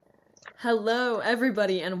Hello,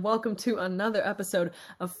 everybody, and welcome to another episode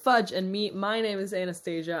of Fudge and Meat. My name is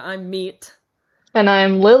Anastasia. I'm Meat. And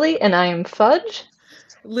I'm Lily, and I am Fudge.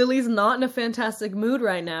 Lily's not in a fantastic mood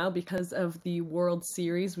right now because of the World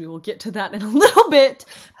Series. We will get to that in a little bit,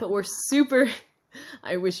 but we're super.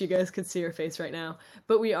 I wish you guys could see her face right now.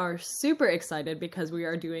 But we are super excited because we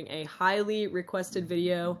are doing a highly requested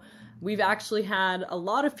video. We've actually had a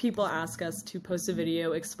lot of people ask us to post a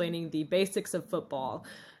video explaining the basics of football.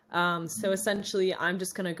 So essentially, I'm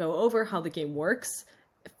just going to go over how the game works.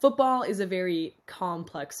 Football is a very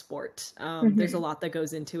complex sport. There's a hmm lot that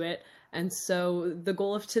goes into it. And so the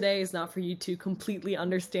goal of today is not for you to completely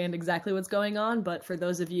understand exactly what's going on, but for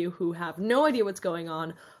those of you who have no idea what's going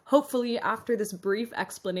on, hopefully after this brief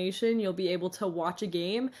explanation, you'll be able to watch a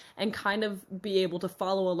game and kind of be able to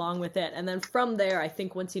follow along with it. And then from there, I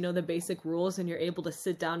think once you know the basic rules and you're able to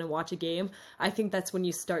sit down and watch a game, I think that's when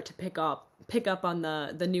you start to pick up on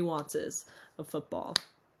the nuances of football.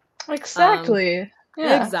 Um, Exactly.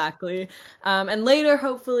 Yeah. Exactly. And later,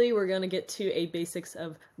 hopefully, we're going to get to a basics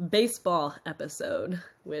of baseball episode,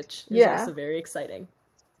 which is Yeah. also very exciting.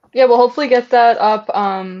 Yeah, we'll hopefully get that up.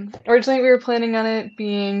 Originally we were planning on it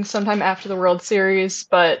being sometime after the World Series,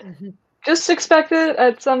 but Mhm. just expect it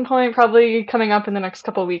at some point, probably coming up in the next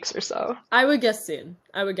couple weeks or so. I would guess soon.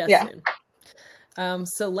 I would guess Yeah. soon.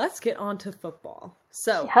 So let's get on to football.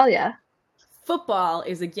 So, Hell yeah. football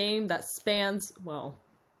is a game that spans, well,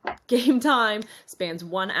 game time spans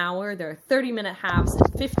 1 hour. There are 30-minute halves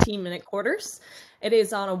and 15-minute quarters. It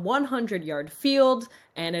is on a 100-yard field,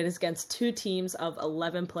 and it is against two teams of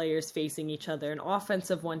 11 players facing each other, an offense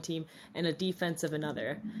of one team and a defense of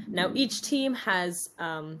another. Now, each team has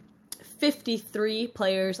 53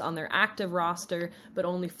 players on their active roster, but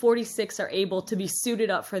only 46 are able to be suited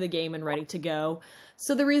up for the game and ready to go.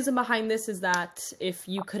 So the reason behind this is that if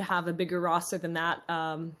you could have a bigger roster than that,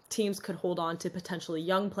 teams could hold on to potentially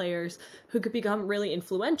young players who could become really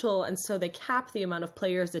influential, and so they cap the amount of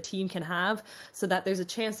players a team can have so that there's a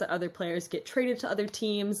chance that other players get traded to other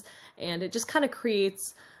teams, and it just kind of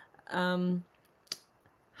creates, how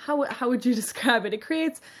would you describe it? It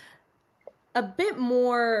creates a bit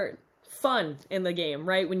more fun in the game,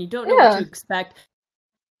 right? When you don't know what to Yeah. expect.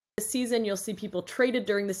 This season, you'll see people traded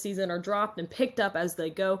during the season or dropped and picked up as they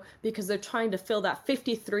go because they're trying to fill that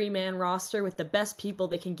 53-man roster with the best people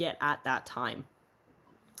they can get at that time.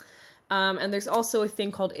 And there's also a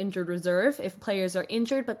thing called injured reserve. If players are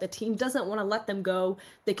injured, but the team doesn't want to let them go,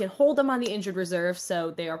 they can hold them on the injured reserve,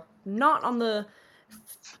 so they are not on the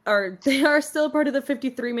or they are still part of the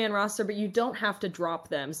 53-man roster, but you don't have to drop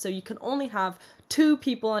them. So you can only have two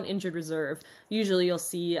people on injured reserve. Usually you'll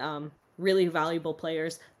see really valuable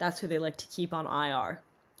players. That's who they like to keep on IR.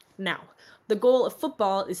 Now, the goal of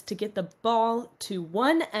football is to get the ball to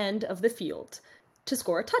one end of the field to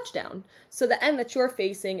score a touchdown. So the end that you're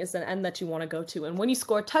facing is the end that you want to go to. And when you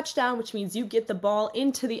score a touchdown, which means you get the ball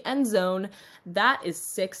into the end zone, that is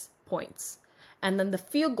 6 points. And then the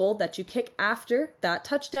field goal that you kick after that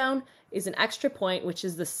touchdown is an extra point, which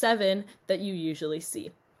is the 7 that you usually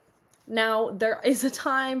see. Now, there is a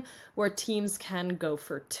time where teams can go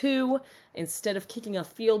for 2. Instead of kicking a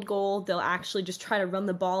field goal, they'll actually just try to run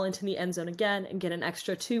the ball into the end zone again and get an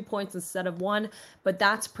extra 2 points instead of 1, but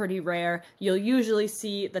that's pretty rare. You'll usually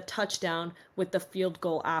see the touchdown with the field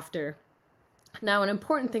goal after. Now, an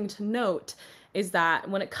important thing to note is that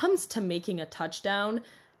when it comes to making a touchdown,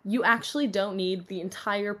 you actually don't need the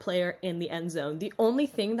entire player in the end zone. The only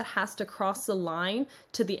thing that has to cross the line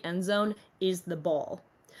to the end zone is the ball.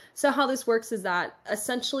 So how this works is that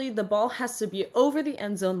essentially the ball has to be over the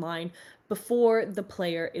end zone line before the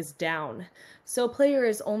player is down. So a player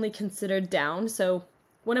is only considered down. So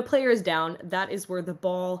when a player is down, that is where the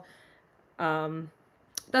ball,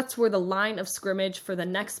 that's where the line of scrimmage for the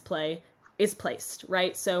next play is placed,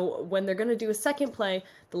 right? So when they're going to do a second play,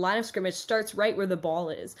 the line of scrimmage starts right where the ball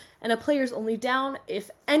is. And a player's only down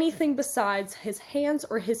if anything besides his hands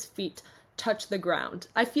or his feet touch the ground.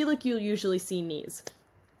 I feel like you'll usually see knees.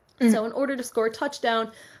 So in order to score a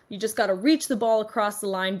touchdown, you just got to reach the ball across the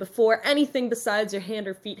line before anything besides your hand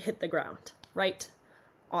or feet hit the ground, right?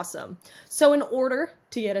 Awesome. So in order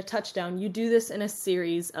to get a touchdown, you do this in a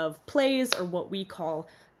series of plays, or what we call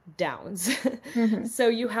downs. hmm So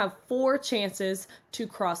you have 4 chances to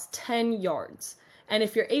cross 10 yards. And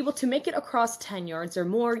if you're able to make it across 10 yards or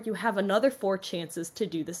more, you have another 4 chances to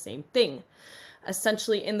do the same thing.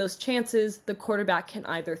 Essentially, in those chances, the quarterback can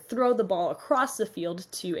either throw the ball across the field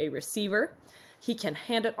to a receiver, he can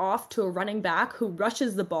hand it off to a running back who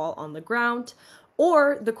rushes the ball on the ground,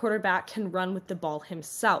 or the quarterback can run with the ball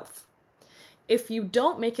himself. If you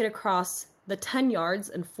don't make it across the 10 yards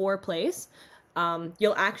in 4 plays,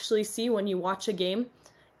 You'll actually see when you watch a game,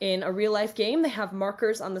 in a real life game, they have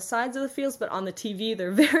markers on the sides of the fields, but on the TV,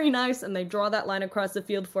 they're very nice and they draw that line across the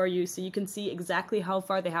field for you so you can see exactly how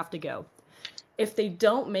far they have to go. If they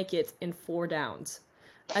don't make it in 4 downs,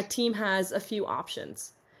 a team has a few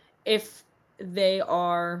options. If they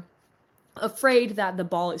are afraid that the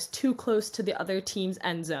ball is too close to the other team's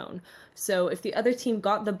end zone. So if the other team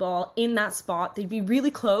got the ball in that spot, they'd be really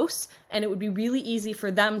close and it would be really easy for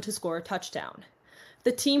them to score a touchdown.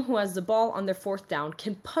 The team who has the ball on their 4th down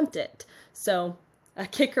can punt it. So a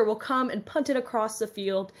kicker will come and punt it across the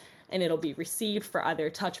field and it'll be received for either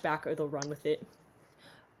a touchback or they'll run with it.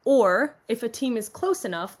 Or if a team is close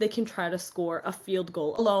enough, they can try to score a field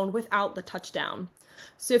goal alone without the touchdown.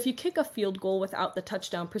 So if you kick a field goal without the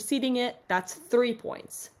touchdown preceding it, that's 3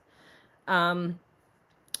 points. And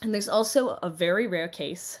there's also a very rare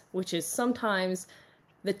case, which is sometimes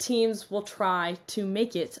the teams will try to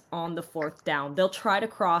make it on the 4th down. They'll try to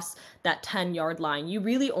cross that 10-yard line. You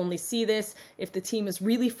really only see this if the team is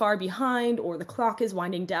really far behind or the clock is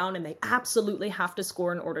winding down and they absolutely have to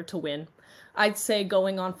score in order to win. I'd say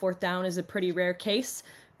going on 4th down is a pretty rare case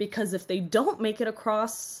because if they don't make it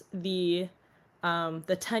across the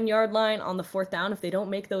 10-yard line on the 4th down, if they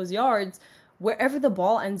don't make those yards, wherever the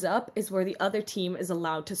ball ends up is where the other team is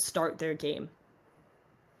allowed to start their game.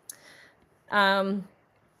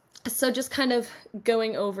 So just kind of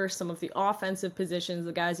going over some of the offensive positions,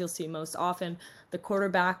 the guys you'll see most often. The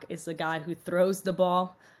quarterback is the guy who throws the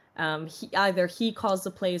ball. Either he calls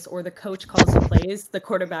the plays or the coach calls the plays. The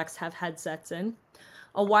quarterbacks have headsets in.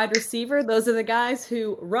 A wide receiver, those are the guys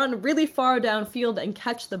who run really far downfield and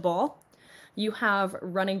catch the ball. You have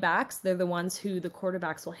running backs. They're the ones who the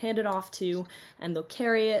quarterbacks will hand it off to and they'll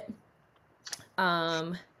carry it.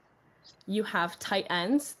 You have tight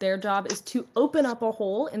ends. Their job is to open up a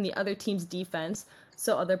hole in the other team's defense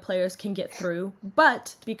so other players can get through.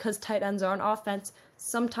 But because tight ends are on offense,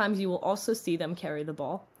 sometimes you will also see them carry the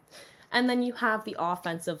ball. And then you have the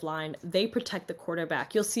offensive line. They protect the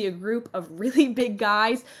quarterback. You'll see a group of really big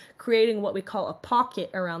guys creating what we call a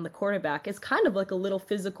pocket around the quarterback. It's kind of like a little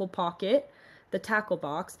physical pocket, the tackle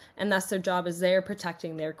box, and that's their job, is they're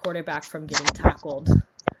protecting their quarterback from getting tackled.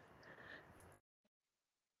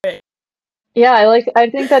 Yeah, I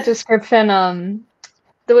think that description,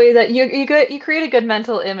 the way that you create a good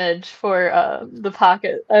mental image for the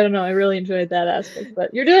pocket. I don't know, I really enjoyed that aspect.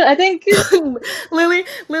 But you're doing, I think Lily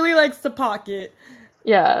likes the pocket.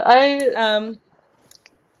 Yeah,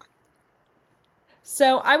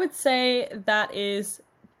 So I would say that is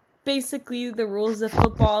basically the rules of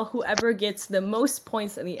football. Whoever gets the most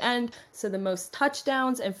points in the end, so the most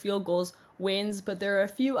touchdowns and field goals, wins. But there are a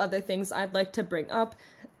few other things I'd like to bring up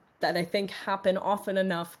that I think happen often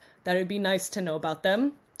enough that it'd be nice to know about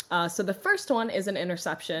them. So the first one is an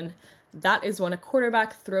interception. That is when a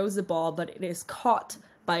quarterback throws the ball, but it is caught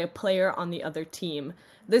by a player on the other team.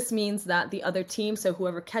 This means that the other team, so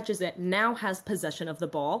whoever catches it, now has possession of the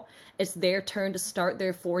ball. It's their turn to start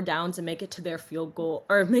their 4 downs and make it to their field goal,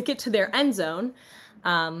 or make it to their end zone.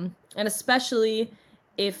 And especially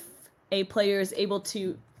if a player is able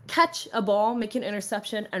to catch a ball, make an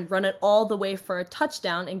interception, and run it all the way for a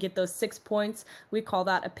touchdown and get those 6 points, we call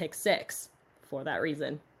that a pick 6 for that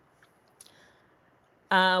reason.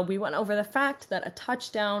 We went over the fact that a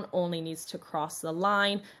touchdown only needs to cross the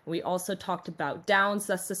line. We also talked about downs.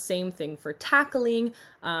 That's the same thing for tackling,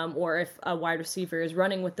 or if a wide receiver is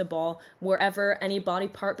running with the ball, wherever any body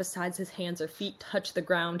part besides his hands or feet touch the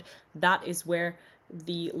ground, that is where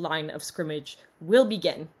the line of scrimmage will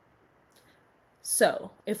begin.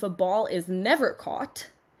 So if a ball is never caught,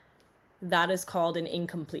 that is called an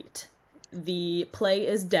incomplete. The play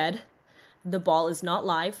is dead, the ball is not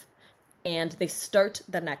live, and they start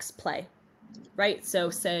the next play, right?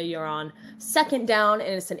 So say you're on 2nd down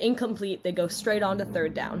and it's an incomplete, they go straight on to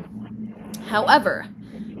 3rd down. However,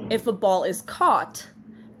 if a ball is caught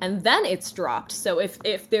and then it's dropped, so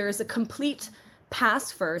if there's a complete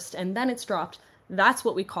pass first and then it's dropped, that's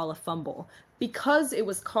what we call a fumble. Because it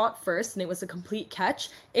was caught first and it was a complete catch,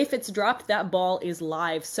 if it's dropped, that ball is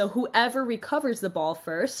live. So whoever recovers the ball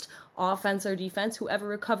first, offense or defense, whoever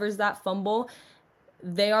recovers that fumble,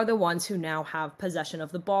 they are the ones who now have possession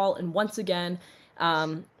of the ball. And once again,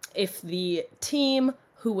 if the team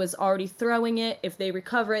who was already throwing it, if they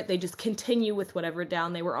recover it, they just continue with whatever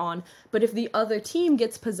down they were on. But if the other team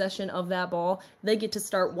gets possession of that ball, they get to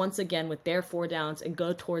start once again with their 4 downs and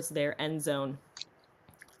go towards their end zone.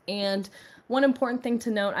 And one important thing to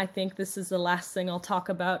note, I think this is the last thing I'll talk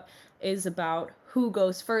about, is about who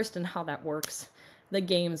goes first and how that works. The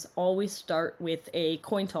games always start with a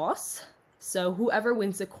coin toss. So whoever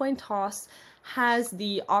wins the coin toss has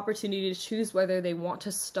the opportunity to choose whether they want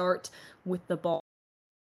to start with the ball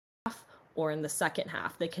or in the second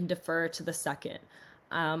half. They can defer to the second.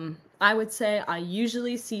 I would say I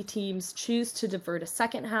usually see teams choose to defer to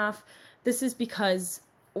second half. This is because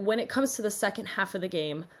when it comes to the second half of the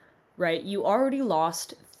game, right, you already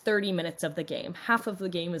lost 30 minutes of the game. Half of the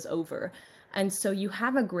game is over. And so you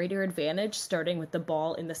have a greater advantage starting with the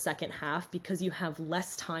ball in the second half because you have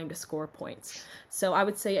less time to score points. So I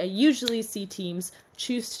would say I usually see teams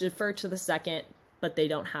choose to defer to the second, but they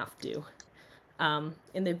don't have to.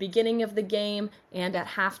 In the beginning of the game and at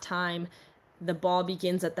halftime, the ball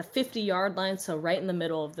begins at the 50-yard line, so right in the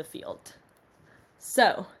middle of the field.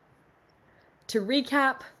 So, to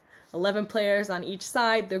recap, 11 players on each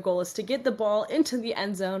side. Their goal is to get the ball into the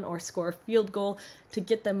end zone or score a field goal to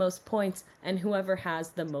get the most points, and whoever has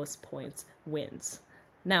the most points wins.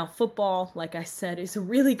 Now, football, like I said, is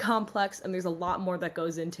really complex, and there's a lot more that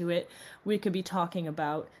goes into it. We could be talking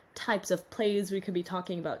about types of plays, we could be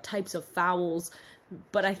talking about types of fouls,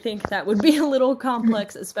 but I think that would be a little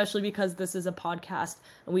complex, especially because this is a podcast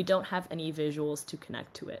and we don't have any visuals to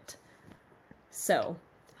connect to it. So,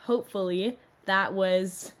 hopefully, that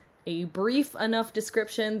was a brief enough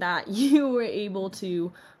description that you were able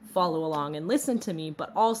to follow along and listen to me,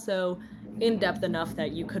 but also in depth enough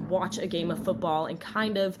that you could watch a game of football and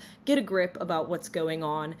kind of get a grip about what's going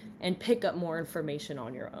on and pick up more information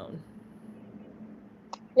on your own.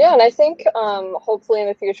 Yeah, and I think hopefully in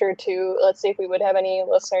the future too, let's see if we would have any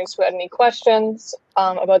listeners who had any questions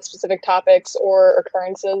about specific topics or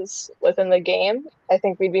occurrences within the game. I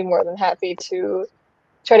think we'd be more than happy to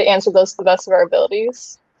try to answer those to the best of our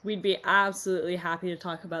abilities. We'd be absolutely happy to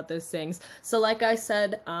talk about those things. So like I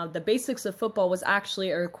said, the basics of football was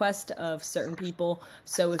actually a request of certain people.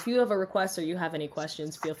 So if you have a request or you have any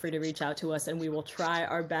questions, feel free to reach out to us and we will try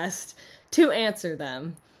our best to answer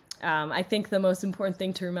them. I think the most important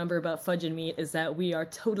thing to remember about Fudge Meat is that we are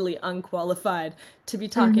totally unqualified to be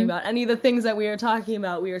talking about any of the things that we are talking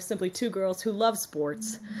about. We are simply two girls who love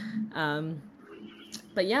sports.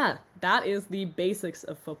 But yeah, that is the basics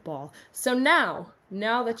of football. So now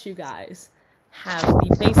that you guys have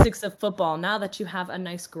the basics of football, now that you have a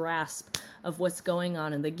nice grasp of what's going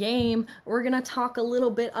on in the game, we're going to talk a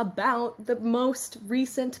little bit about the most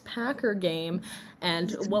recent Packer game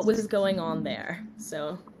and what was going on there.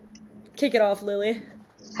 So, kick it off, Lily.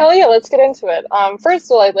 Hell yeah, let's get into it. First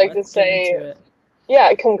of all, I'd like to Let's get say, into it.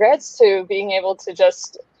 yeah, congrats to being able to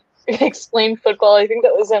just explain football. I think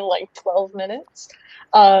that was in like 12 minutes.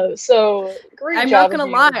 So great I'm job. not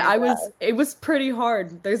gonna lie, it was pretty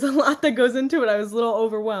hard. There's a lot that goes into it. I was a little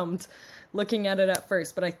overwhelmed looking at it at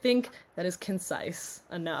first, but I think that is concise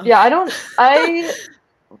enough. Yeah, I don't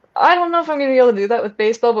know if I'm gonna be able to do that with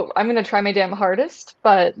baseball, but I'm gonna try my damn hardest.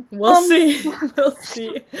 But we'll see. We'll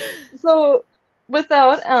see. So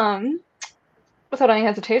without any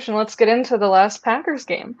hesitation, let's get into the last Packers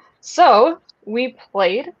game. So we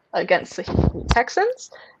played against the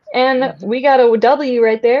Texans, and we got a W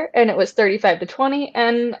right there, and it was 35-20.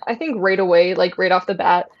 And I think right away, like right off the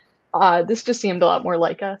bat, this just seemed a lot more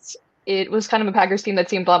like us. It was kind of a Packers team that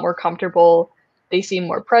seemed a lot more comfortable. They seemed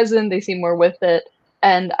more present. They seemed more with it.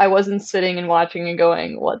 And I wasn't sitting and watching and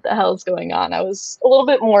going, what the hell's going on? I was a little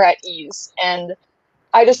bit more at ease. And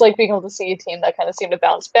I just like being able to see a team that kind of seemed to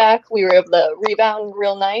bounce back. We were able to rebound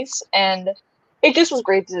real nice, and it just was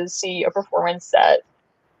great to see a performance that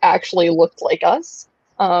actually looked like us.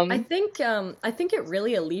 I think it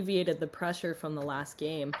really alleviated the pressure from the last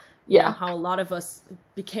game. You know, how a lot of us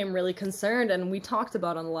became really concerned, and we talked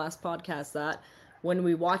about on the last podcast that when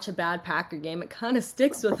we watch a bad Packer game, it kind of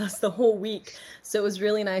sticks with us the whole week. So it was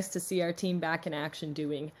really nice to see our team back in action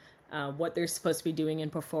doing what they're supposed to be doing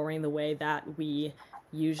and performing the way that we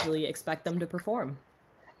usually expect them to perform.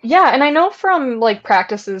 Yeah, and I know from like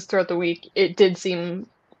practices throughout the week, it did seem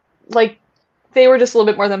like they were just a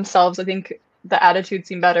little bit more themselves. I think the attitude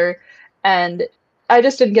seemed better, and I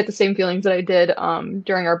just didn't get the same feelings that I did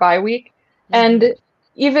during our bye week. And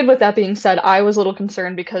even with that being said, I was a little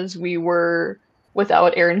concerned because we were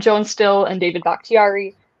without Aaron Jones still and David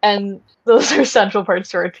Bakhtiari, and those are central parts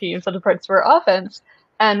to our team, central parts to our offense.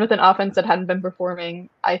 And with an offense that hadn't been performing,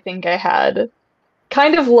 I think I had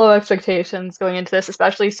kind of low expectations going into this,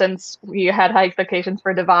 especially since we had high expectations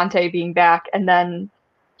for Devontae being back, and then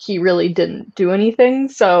he really didn't do anything.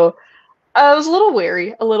 So I was a little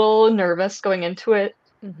wary, a little nervous going into it,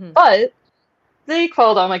 but they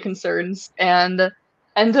quelled all my concerns and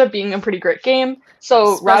ended up being a pretty great game.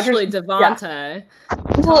 So especially Devontae.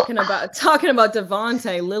 Yeah. Talking about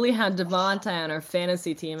Devontae, Lily had Devontae on her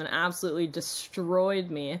fantasy team and absolutely destroyed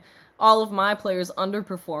me. All of my players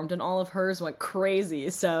underperformed and all of hers went crazy.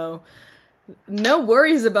 So No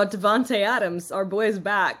worries about Devonte Adams. Our boy is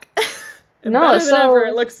back. No, Better than ever,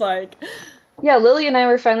 it so looks like. yeah, Lily and I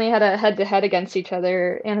were finally had a head-to-head against each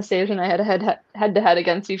other. Anastasia and I had a head-to-head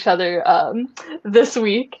against each other this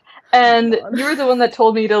week. Oh my And god. you were the one that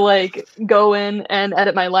told me to like go in and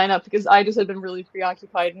edit my lineup because I just had been really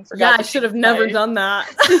preoccupied and Yeah, forgot I to should change have never my done that.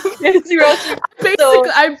 fantasy roster. So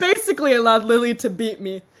I basically allowed Lily to beat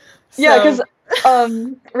me. yeah, So because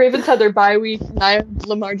Ravens had their bye week, and I had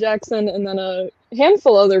Lamar Jackson, and then a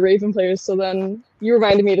handful of other Raven players. So then you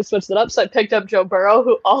reminded me to switch that up, so I picked up Joe Burrow,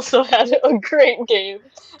 who also had a great game.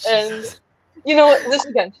 And Jesus. you know what?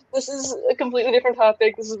 This is a completely different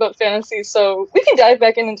topic. This is about fantasy, so we can dive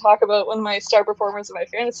back in and talk about one of my star performers of my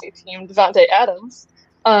fantasy team, Devontae Adams.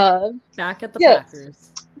 Uh, Back at the yeah,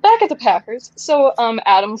 Packers. back at the Packers. So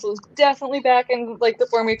Adams was definitely back in like the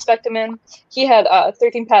form we expect him in. He had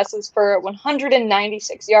 13 passes for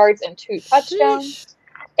 196 yards and 2 touchdowns. Sheesh.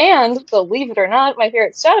 And believe it or not, my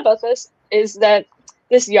favorite stat about this is that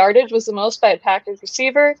this yardage was the most by a Packers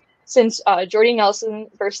receiver since Jordy Nelson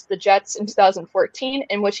versus the Jets in 2014,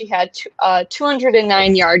 in which he had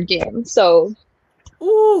 209-yard game. So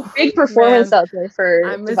Ooh, big performance man. out there for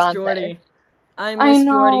I miss Devontae. Jordy. I I miss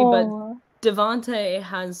Jordy, but know. Devonte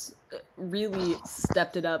has really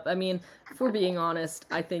stepped it up. I mean, if we're being honest,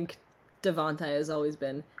 I think Devonte has always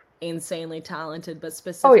been insanely talented, but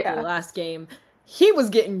Oh specifically yeah. last game, he was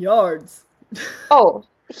getting yards. Oh,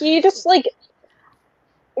 he just like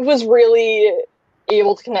was really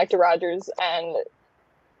able to connect to Rodgers and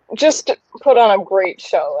just put on a great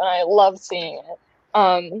show, and I love seeing it.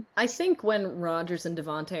 I think when Rodgers and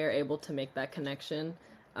Devonte are able to make that connection,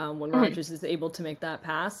 when Mhm. Rodgers is able to make that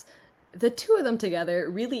pass, the two of them together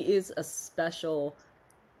really is a special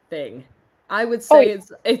thing. I would Oh, say yeah.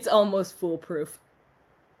 it's almost foolproof.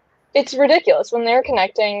 It's ridiculous when they're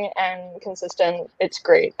connecting and consistent. It's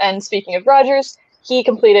great. And speaking of Rodgers, he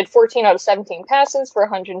completed 14 out of 17 passes for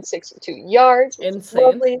 162 yards, which is Insane.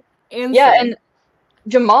 lovely. Yeah, Insane. and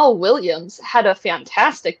Jamal Williams had a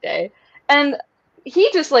fantastic day. And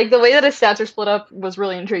he just like the way that his stats are split up was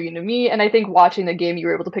really intriguing to me. And I think watching the game, you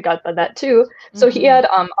were able to pick up on that too. So he Mm-hmm. had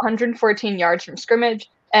 114 yards from scrimmage,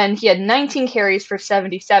 and he had 19 carries for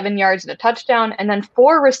 77 yards and a touchdown, and then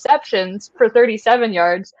 4 receptions for 37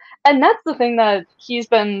 yards. And that's the thing that he's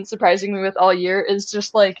been surprising me with all year is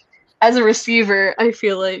just like as a receiver, I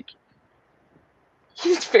feel like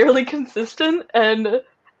he's fairly consistent and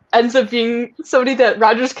ends up being somebody that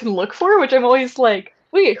Rodgers can look for, which I'm always like,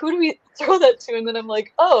 wait, who do we throw that to? And then I'm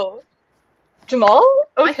like, oh, Jamal?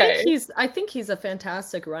 Okay. I think he's a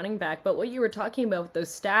fantastic running back, but what you were talking about with those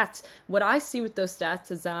stats, what I see with those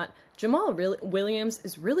stats is that Williams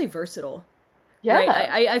is really versatile. Right.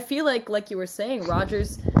 Yeah. I feel like you were saying,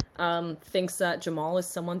 Rogers thinks that Jamal is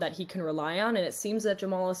someone that he can rely on, and it seems that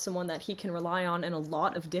Jamal is someone that he can rely on in a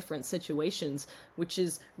lot of different situations, which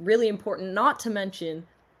is really important. Not to mention,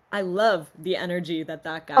 I love the energy that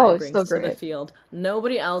that guy Oh, it's so brings to the great. field.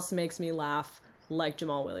 Nobody else makes me laugh like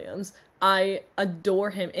Jamal Williams. I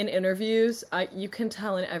adore him in interviews. You can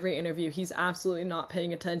tell in every interview he's absolutely not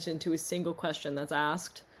paying attention to a single question that's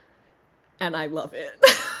asked, and I love it.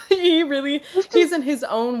 He's in his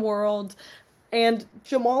own world, and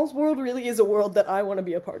Jamal's world really is a world that I want to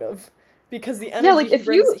be a part of because the Yeah, energy like he if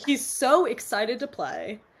brings, you he's so excited to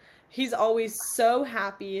play. He's always so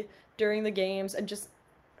happy during the games and just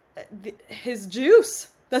his juice.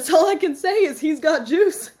 That's all I can say is he's got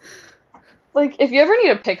juice. like if you ever need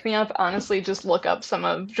a pick me up, honestly, just look up some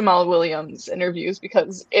of Jamal Williams interviews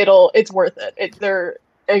because it's worth it. They're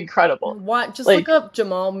incredible. What? Just look Like, up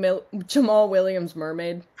Jamal Williams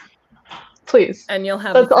Mermaid, please. and you'll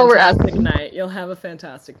have a That's all we're fantastic asking. night. You'll have a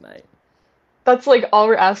fantastic night. That's like all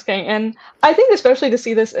we're asking. And I think especially to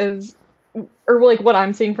see this is or like what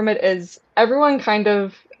I'm seeing from it is everyone kind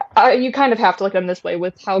of you kind of have to look at him this way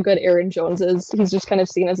with how good Aaron Jones is. He's just kind of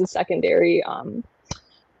seen as a secondary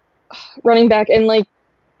running back, and like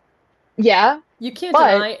yeah, You can't but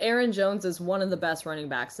deny Aaron Jones is one of the best running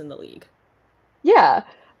backs in the league. yeah,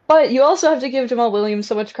 but you also have to give Jamal Williams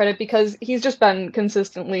so much credit because he's just been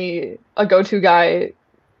consistently a go-to guy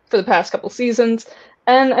for the past couple seasons.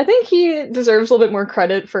 And I think he deserves a little bit more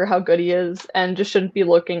credit for how good he is and just shouldn't be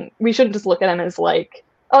looking we shouldn't just look at him as like,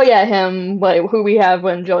 oh yeah, him, like who we have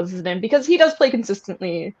when Jones isn't in because he does play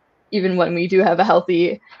consistently even when we do have a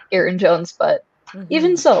healthy Aaron Jones, but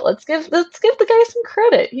even Mm-hmm. so, let's give the guy some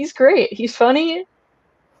credit. He's great. He's funny.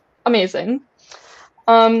 Amazing.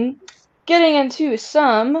 Um Getting into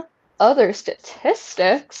some other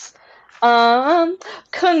statistics. Um,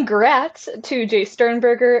 Congrats to Jay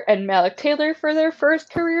Sternberger and Malik Taylor for their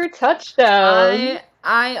first career touchdown.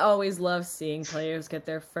 I always love seeing players get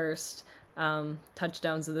their first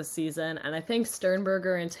touchdowns of the season. And I think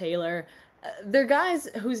Sternberger and Taylor, they're guys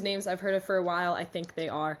whose names I've heard of for a while. I think they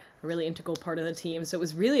are a really integral part of the team. So it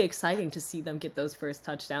was really exciting to see them get those first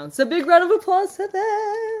touchdowns. So big round of applause for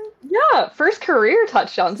them. Yeah, first career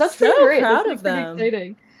touchdowns. That's So pretty great. proud That's of like pretty them.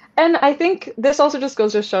 exciting. And I think this also just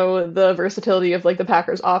goes to show the versatility of like the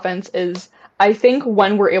Packers offense is I think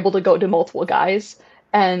when we're able to go to multiple guys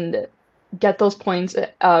and get those points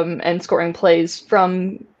and scoring plays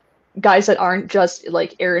from guys that aren't just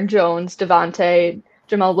like Aaron Jones, Devontae,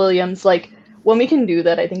 Jamal Williams, like when we can do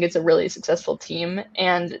that, I think it's a really successful team.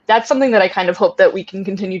 And that's something that I kind of hope that we can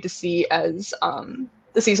continue to see as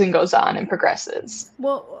the season goes on and progresses.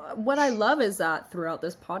 Well, what I love is that throughout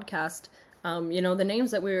this podcast, the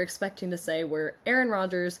names that we were expecting to say were Aaron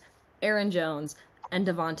Rodgers, Aaron Jones, and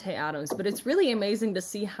Devontae Adams. But it's really amazing to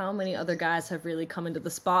see how many other guys have really come into the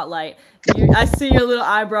spotlight. I see your little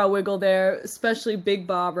eyebrow wiggle there, especially Big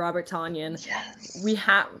Bob, Robert Tonyan. Yes. We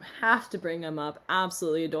have to bring him up.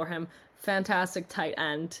 Absolutely adore him. Fantastic tight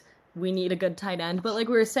end. We need a good tight end. But like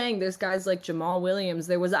we were saying, there's guys like Jamal Williams.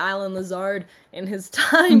 There was Alan Lazard in his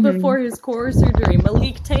time before his core surgery.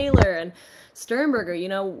 Malik Taylor and Sternberger.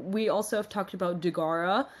 We also have talked about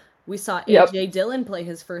Dugara. We saw A.J. Dillon play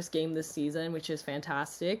his first game this season, which is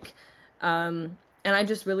fantastic. And I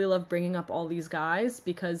just really love bringing up all these guys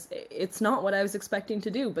because it's not what I was expecting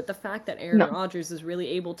to do. But the fact that Aaron Rodgers is really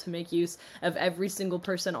able to make use of every single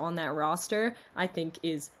person on that roster, I think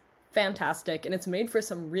is fantastic. And it's made for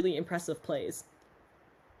some really impressive plays.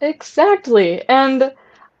 Exactly. And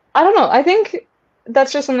I don't know. I think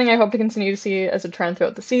that's just something I hope to continue to see as a trend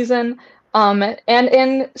throughout the season.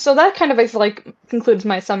 And so that kind of I feel like concludes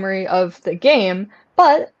my summary of the game.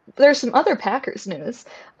 But there's some other Packers news.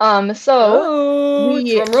 Drum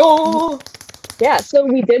roll. So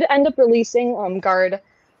we did end up releasing guard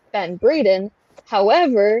Ben Braden.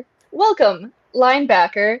 However, welcome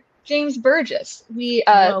linebacker James Burgess. We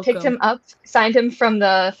picked him up, signed him from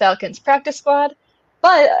the Falcons practice squad.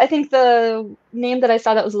 But I think the name that I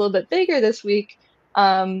saw that was a little bit bigger this week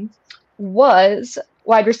was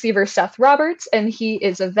wide receiver Seth Roberts, and he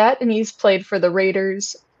is a vet, and he's played for the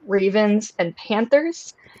Raiders, Ravens, and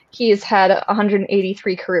Panthers. He has had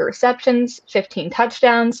 183 career receptions, 15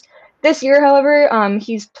 touchdowns. This year, however,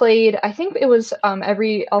 he's played, I think it was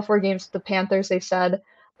all 4 games with the Panthers, they said,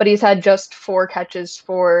 but he's had just 4 catches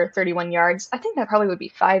for 31 yards. I think that probably would be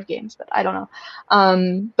 5 games, but I don't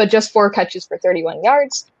know. But just 4 catches for 31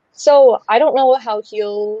 yards. So I don't know how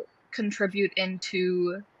he'll contribute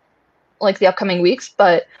into like the upcoming weeks,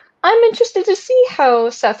 but I'm interested to see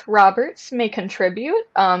how Seth Roberts may contribute.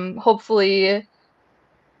 Hopefully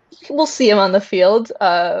we'll see him on the field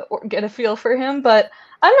or get a feel for him, but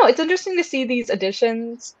I don't know, it's interesting to see these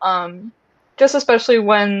additions, just especially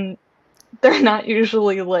when they're not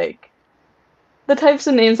usually like the types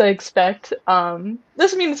of names I expect.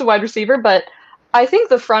 This means a wide receiver, but I think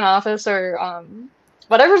the front office or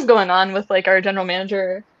whatever's going on with like our general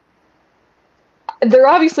manager, they're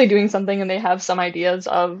obviously doing something and they have some ideas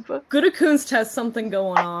of. Gutekunst has something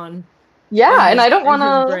going on. Yeah, and I don't want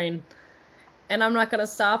to. Brain. And I'm not gonna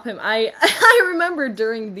stop him. I remember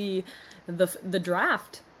during the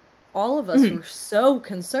draft, all of us were so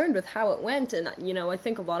concerned with how it went, and I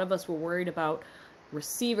think a lot of us were worried about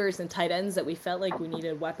receivers and tight ends that we felt like we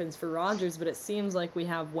needed weapons for Rodgers, but it seems like we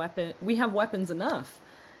have weapons enough.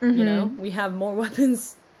 We have more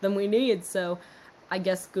weapons than we need. So I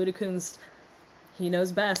guess Gutekunst, he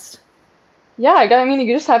knows best. Yeah, I mean,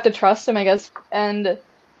 you just have to trust him, I guess. And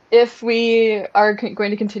if we are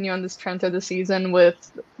going to continue on this trend through the season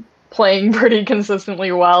with playing pretty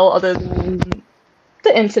consistently well, other than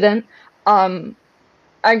the incident,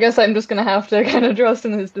 I guess I'm just going to have to kind of trust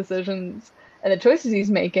in his decisions and the choices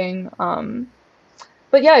he's making.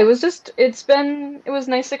 But yeah, it was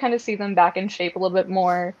nice to kind of see them back in shape a little bit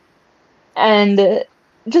more. And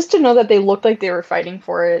just to know that they looked like they were fighting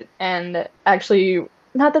for it, and actually,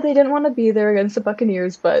 not that they didn't want to be there against the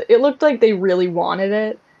Buccaneers, but it looked like they really wanted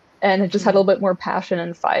it, and it just had a little bit more passion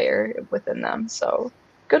and fire within them. So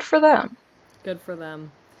good for them. Good for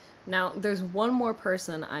them. Now, there's one more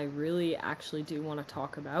person I really actually do want to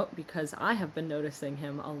talk about because I have been noticing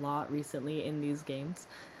him a lot recently in these games.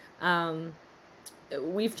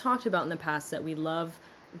 We've talked about in the past that we love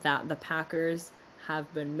that the Packers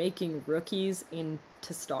have been making rookies into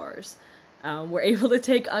stars. We're able to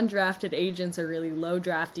take undrafted agents or really low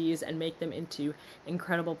draftees and make them into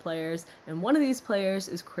incredible players. And one of these players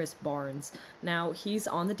is Chris Barnes. Now, he's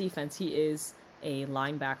on the defense. He is a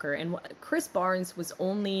linebacker. And Chris Barnes was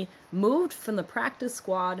only moved from the practice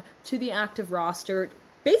squad to the active roster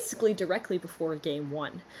basically directly before game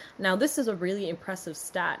 1. Now, this is a really impressive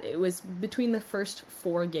stat. It was between the first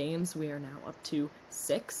 4 games. We are now up to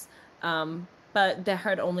 6. But there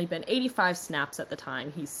had only been 85 snaps at the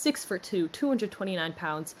time. He's 6'2", 229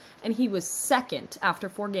 pounds, and he was second after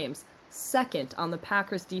 4 games. Second on the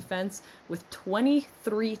Packers defense with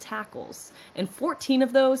 23 tackles, and 14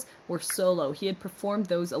 of those were solo. He had performed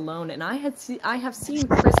those alone, and I have seen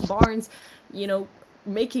Chris Barnes,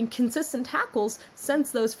 making consistent tackles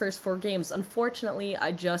since those first 4 games. Unfortunately,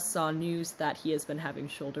 I just saw news that he has been having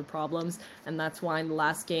shoulder problems, and that's why in the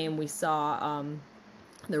last game we saw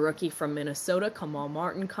the rookie from Minnesota, Kamal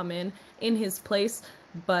Martin, come in his place.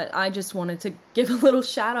 But I just wanted to give a little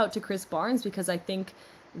shout out to Chris Barnes because I think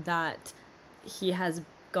that he has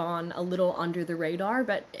gone a little under the radar,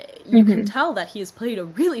 but you can tell that he has played a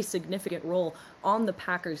really significant role on the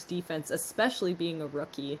Packers defense, especially being a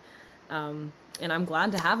rookie. And I'm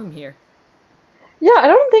glad to have him here. Yeah, I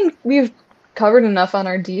don't think we've covered enough on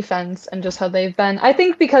our defense and just how they've been. I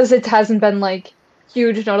think because it hasn't been like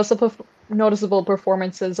huge noticeable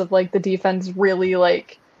performances of like the defense really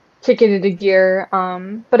like kicking into gear.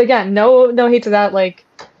 But again, no hate to that. Like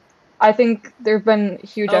I think there've been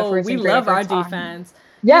huge efforts We and great love our efforts on. defense.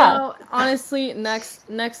 Yeah. Honestly, next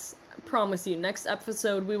promise you, next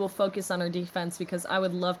episode we will focus on our defense because I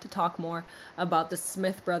would love to talk more about the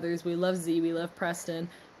Smith brothers. We love Z, we love Preston,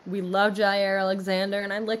 we love Jair Alexander,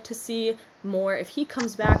 and I'd like to see more if he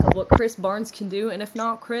comes back of what Chris Barnes can do, and if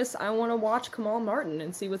not Chris, I want to watch Kamal Martin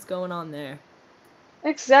and see what's going on there.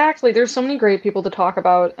 Exactly. There's so many great people to talk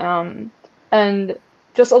about. And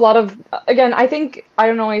just a lot of, again, I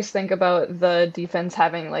don't always think about the defense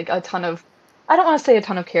having like a ton of, I don't want to say a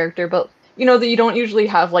ton of character, but that you don't usually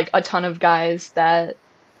have like a ton of guys that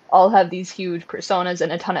all have these huge personas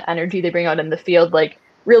and a ton of energy they bring out in the field. Like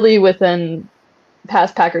really within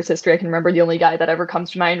past Packers history, I can remember the only guy that ever comes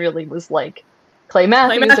to mind really was like Clay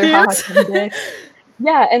Matthews or HaHa Clinton.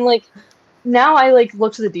 Yeah, and like now I like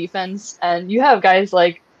look to the defense and you have guys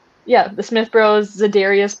like the Smith Bros,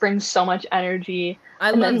 Zadarius brings so much energy.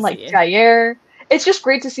 And then like Jair. It's just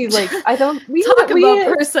great to see like I don't talk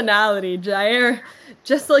about personality, Jair,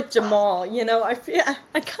 just like Jamal,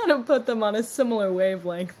 I kind of put them on a similar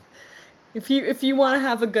wavelength. If you want to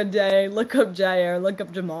have a good day, look up Jair, look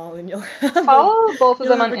up Jamal, and you'll follow both of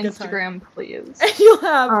them on Instagram, please. And you'll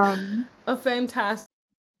have a fantastic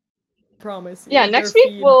promise. Yeah, next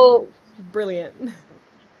week we'll brilliant.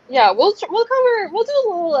 Yeah, we'll do a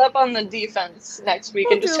little up on the defense next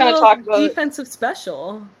week and just kind of talk about defensive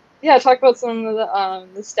special. Yeah, talk about some of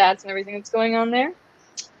the stats and everything that's going on there.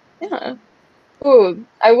 Yeah. Ooh,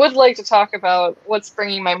 I would like to talk about what's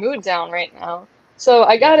bringing my mood down right now. So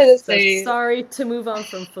I gotta say, sorry to move on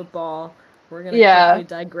from football. We're gonna quickly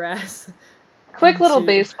digress. Quick little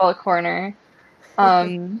baseball corner.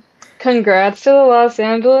 Congrats to the Los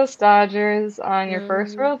Angeles Dodgers on your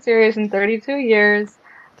first World Series in 32 years.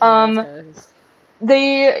 I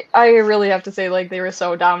really have to say, like, they were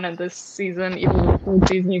so dominant this season. Even the third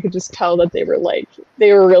season, you could just tell that they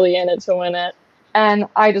were really in it to win it. And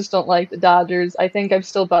I just don't like the Dodgers. I think I'm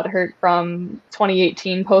still butthurt from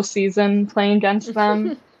 2018 postseason playing against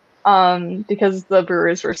them, because the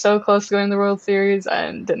Brewers were so close to winning the World Series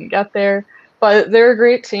and didn't get there. But they're a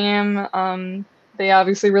great team. They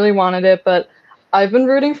obviously really wanted it, but I've been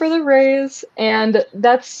rooting for the Rays, and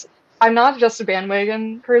I'm not just a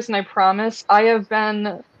bandwagon person, I promise. I have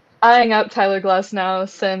been eyeing up Tyler Glasnow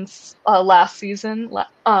since last season.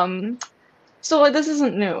 So this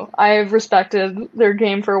isn't new. I've respected their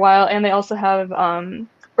game for a while, and they also have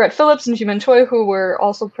Brett Phillips and Ji-Man Choi, who were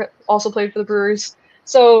also played for the Brewers.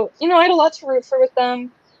 So I had a lot to root for with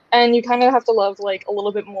them, and you kind of have to love like a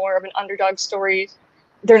little bit more of an underdog story.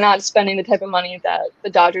 They're not spending the type of money that the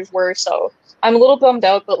Dodgers were, so I'm a little bummed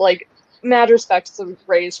out, but like mad respect to the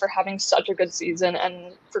Rays for having such a good season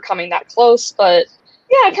and for coming that close. But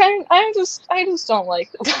yeah, I just don't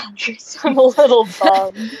like the Dodgers. I'm a little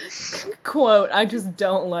bummed. Quote, I just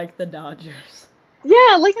don't like the Dodgers.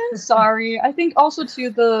 Yeah, like I'm sorry. I think also to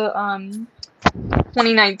the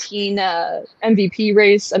 2019 MVP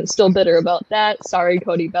race, I'm still bitter about that. Sorry,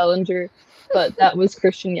 Cody Bellinger, but that was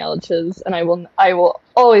Christian Yelich's, and I will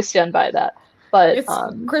always stand by that. But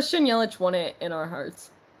Christian Yelich won it in our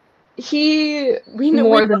hearts. He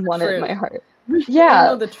more than won it in my heart. Yeah, we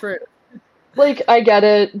know the truth. Like, I get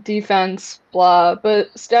it, defense, blah,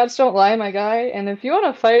 but stats don't lie, my guy. And if you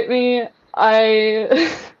want to fight me,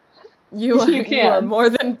 you are more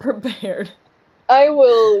than prepared. I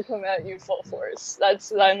will come at you full force. That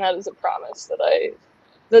is a promise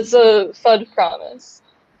that's a Fudge promise.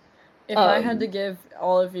 If I had to give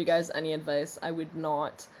all of you guys any advice, I would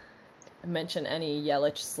not mention any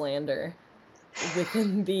Yelich slander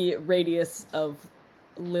within the radius of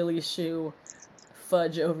Lily Shoe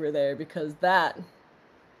Fudge over there, because that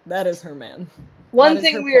is her man. That One is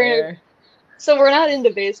thing her player. So we're not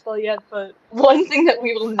into baseball yet, but one thing that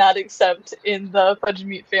we will not accept in the Fudge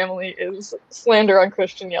Meat family is slander on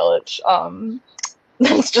Christian Yelich.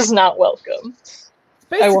 That's just not welcome. It's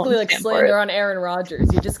I basically won't like stand for slander it. on Aaron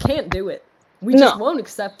Rodgers. You just can't do it. We just No. won't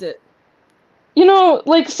accept it. You know,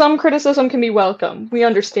 like some criticism can be welcome. We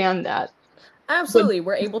understand that. But Absolutely,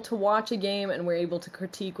 we're able to watch a game and we're able to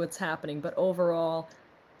critique what's happening, but overall,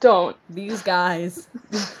 don't. these guys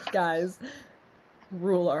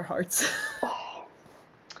rule our hearts.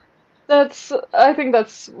 I think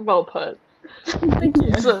that's well put. Thank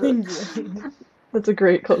you. So, Thank you. that's a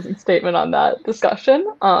great closing statement on that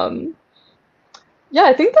discussion. Yeah,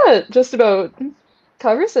 I think that just about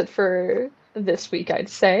covers it for this week, I'd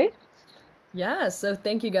say. Yeah, so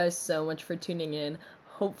thank you guys so much for tuning in.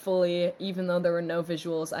 Hopefully, even though there were no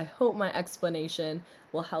visuals, I hope my explanation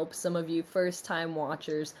will help some of you first time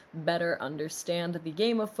watchers better understand the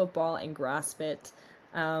game of football and grasp it.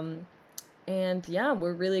 Um, and yeah,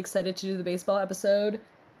 we're really excited to do the baseball episode,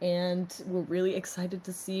 and we're really excited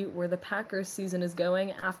to see where the Packers season is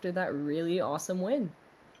going after that really awesome win.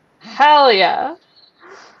 Hell yeah.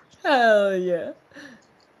 Hell yeah.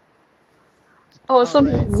 Oh, All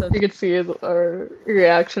something right, so you could see our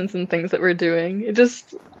reactions and things that we're doing.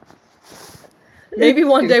 maybe It's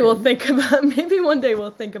one day we'll stupid.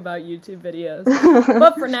 think about YouTube videos.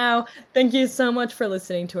 But for now, thank you so much for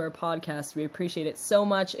listening to our podcast. We appreciate it so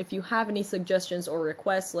much. If you have any suggestions or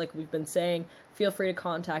requests, like we've been saying, feel free to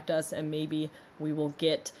contact us and maybe we will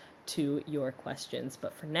get to your questions.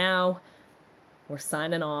 But for now, we're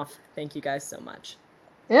signing off. Thank you guys so much.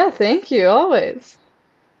 Yeah, thank you, always.